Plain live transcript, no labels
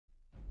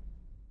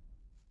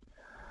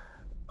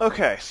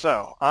Okay,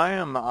 so I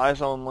am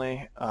eyes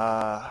only.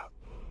 I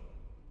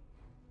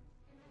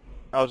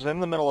was in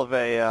the middle of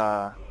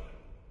a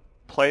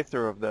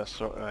playthrough of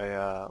this, or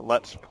a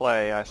let's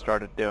play I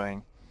started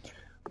doing,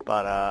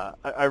 but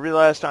I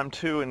realized I'm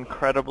too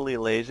incredibly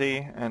lazy,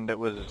 and it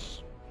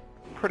was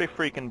pretty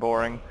freaking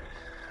boring.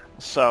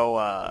 So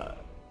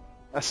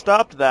I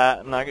stopped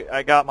that, and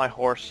I got my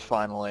horse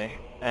finally,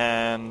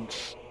 and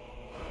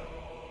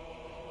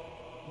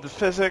the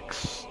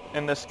physics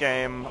in this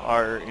game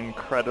are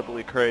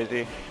incredibly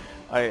crazy.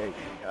 I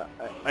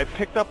I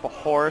picked up a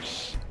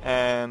horse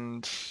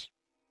and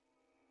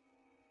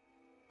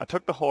I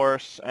took the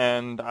horse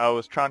and I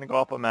was trying to go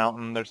up a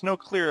mountain. There's no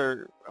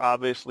clear,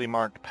 obviously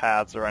marked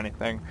paths or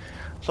anything.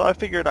 So I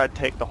figured I'd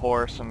take the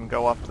horse and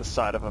go up the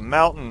side of a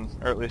mountain,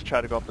 or at least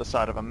try to go up the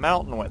side of a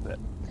mountain with it.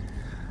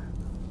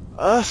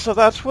 So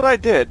that's what I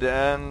did,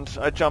 and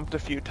I jumped a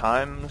few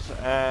times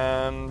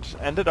and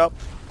ended up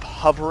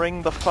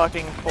hovering the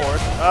fucking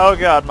horse. Oh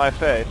god, my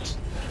face.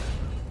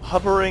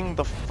 Hovering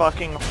the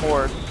fucking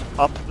horse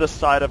up the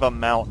side of a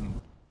mountain.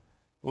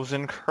 It was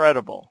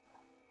incredible.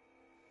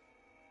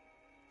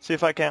 See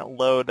if I can't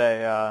load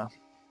a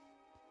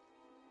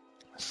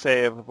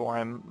save where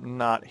I'm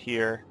not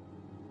here.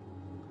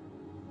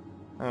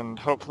 And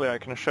hopefully I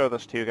can show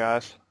this to you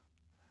guys.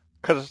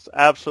 Because it's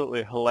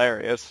absolutely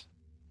hilarious.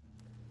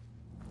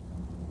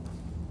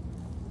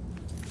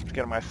 Just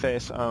getting my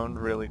face owned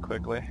really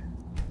quickly.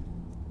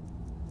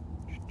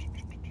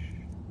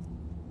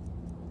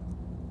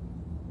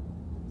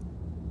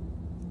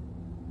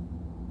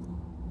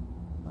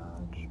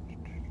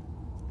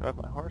 Do I have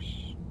my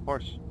horse?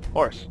 Horse.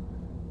 Horse.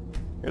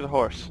 Here's a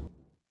horse.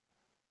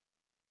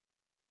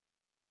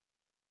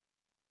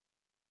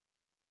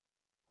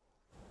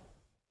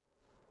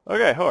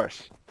 Okay,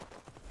 horse.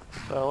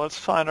 So let's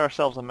find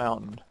ourselves a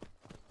mountain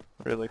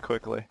really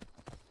quickly.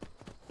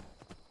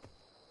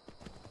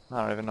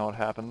 I don't even know what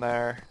happened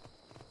there.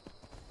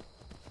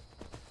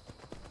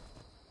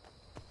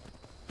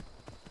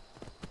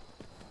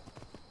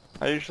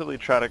 I usually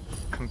try to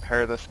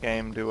compare this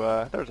game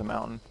to, there's a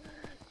mountain.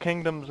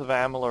 Kingdoms of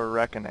Amalur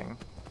Reckoning.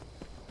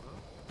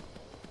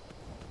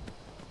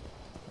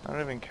 I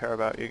don't even care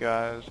about you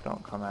guys,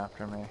 don't come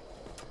after me.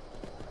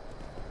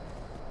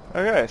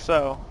 Okay,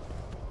 so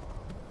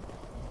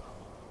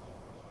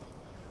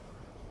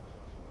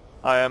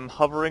I am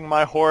hovering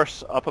my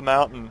horse up a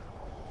mountain.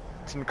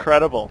 It's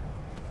incredible.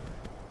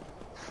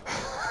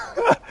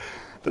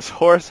 This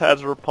horse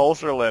has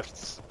repulsor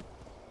lifts.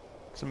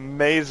 It's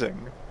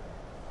amazing.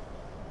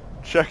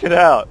 Check it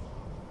out.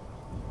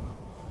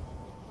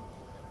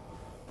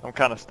 I'm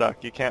kind of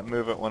stuck. You can't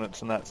move it when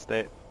it's in that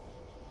state.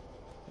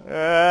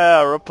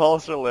 Yeah,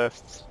 repulsor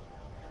lifts.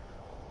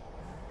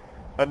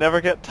 I never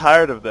get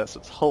tired of this.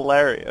 It's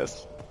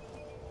hilarious.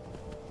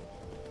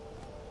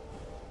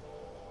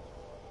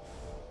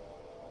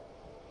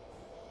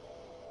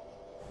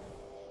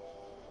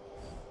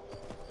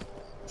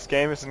 This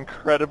game is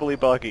incredibly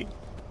buggy.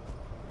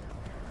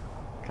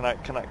 Can I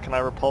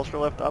repulsor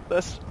lift up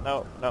this?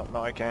 No,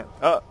 I can't.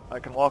 Oh, I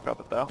can walk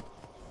up it though.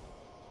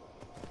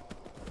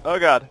 Oh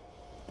god.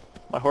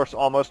 My horse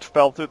almost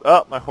fell through.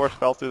 Oh, my horse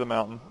fell through the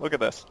mountain. Look at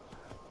this.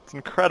 It's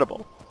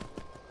incredible.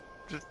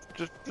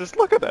 Just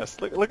look at this.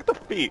 Look at the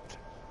feet.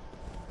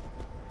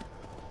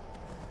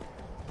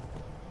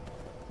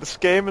 This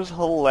game is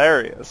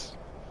hilarious.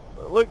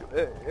 Look,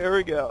 here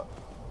we go.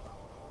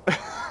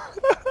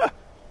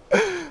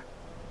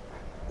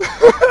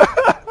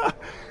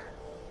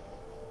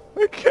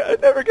 I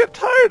never get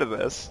tired of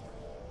this.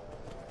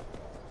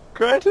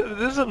 Granted,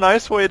 it is a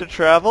nice way to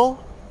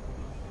travel.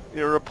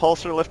 Your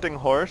repulsor lifting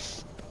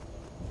horse.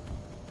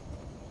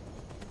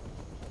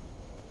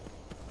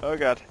 Oh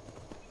god.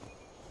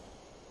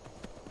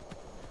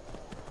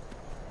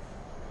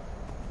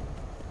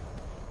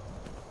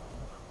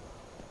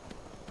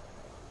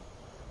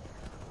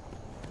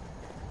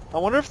 I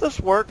wonder if this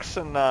works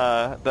in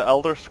the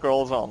Elder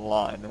Scrolls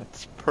Online.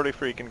 It's pretty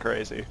freaking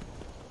crazy.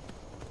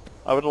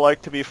 I would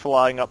like to be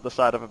flying up the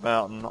side of a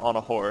mountain on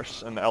a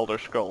horse in Elder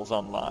Scrolls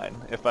Online,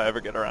 if I ever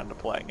get around to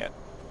playing it.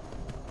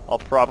 I'll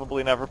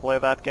probably never play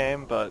that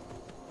game, but...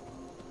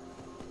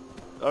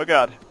 Oh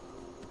god.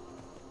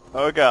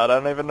 Oh god, I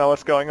don't even know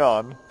what's going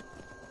on.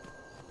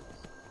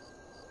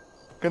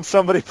 Can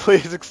somebody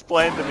please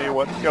explain to me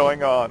what's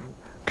going on?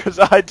 'Cause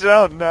I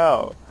don't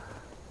know.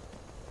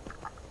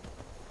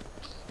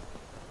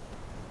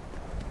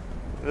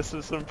 This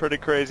is some pretty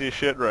crazy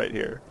shit right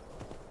here.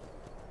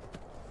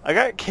 I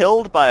got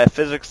killed by a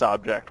physics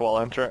object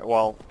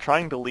while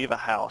trying to leave a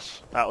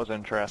house. That was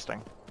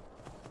interesting.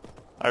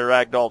 I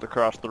ragdolled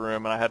across the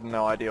room and I had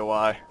no idea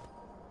why.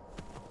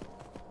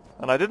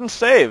 And I didn't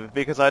save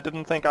because I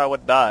didn't think I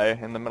would die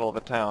in the middle of a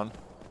town.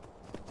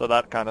 So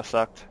that kinda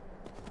sucked.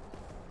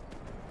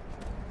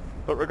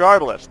 But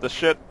regardless, this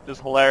shit is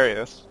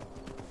hilarious.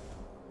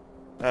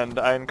 And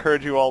I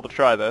encourage you all to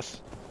try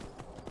this.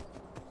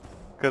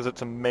 Because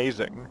it's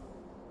amazing.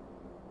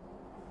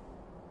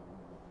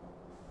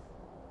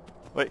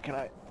 Wait, can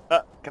I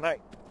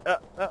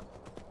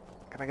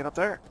get up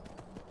there?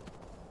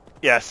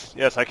 Yes,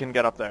 yes, I can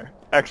get up there.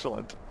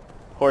 Excellent.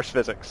 Horse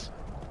physics.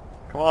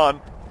 Come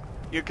on.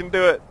 You can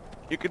do it.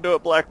 You can do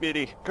it, Black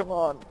Beauty. Come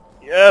on.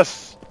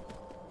 Yes!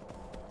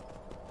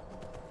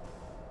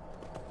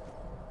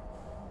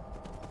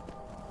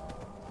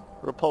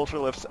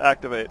 Repulsorlifts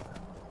activate.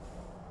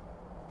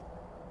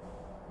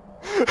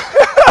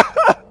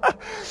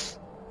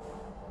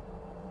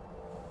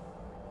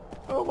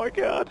 Oh my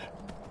god.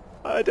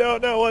 I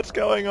don't know what's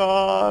going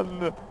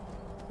on.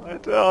 I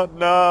don't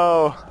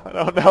know. I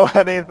don't know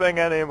anything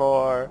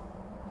anymore.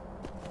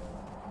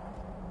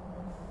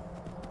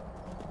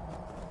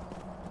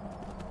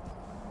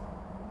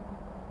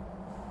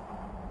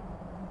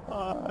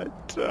 I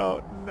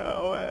don't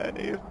know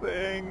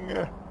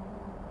anything.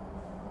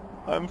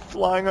 I'm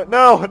flying.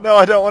 No, no,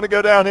 I don't want to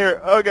go down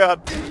here. Oh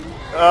god.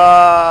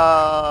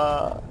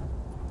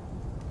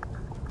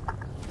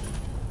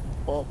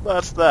 Well,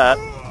 that's that.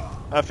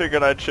 I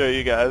figured I'd show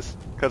you guys,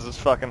 because it's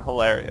fucking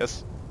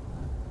hilarious.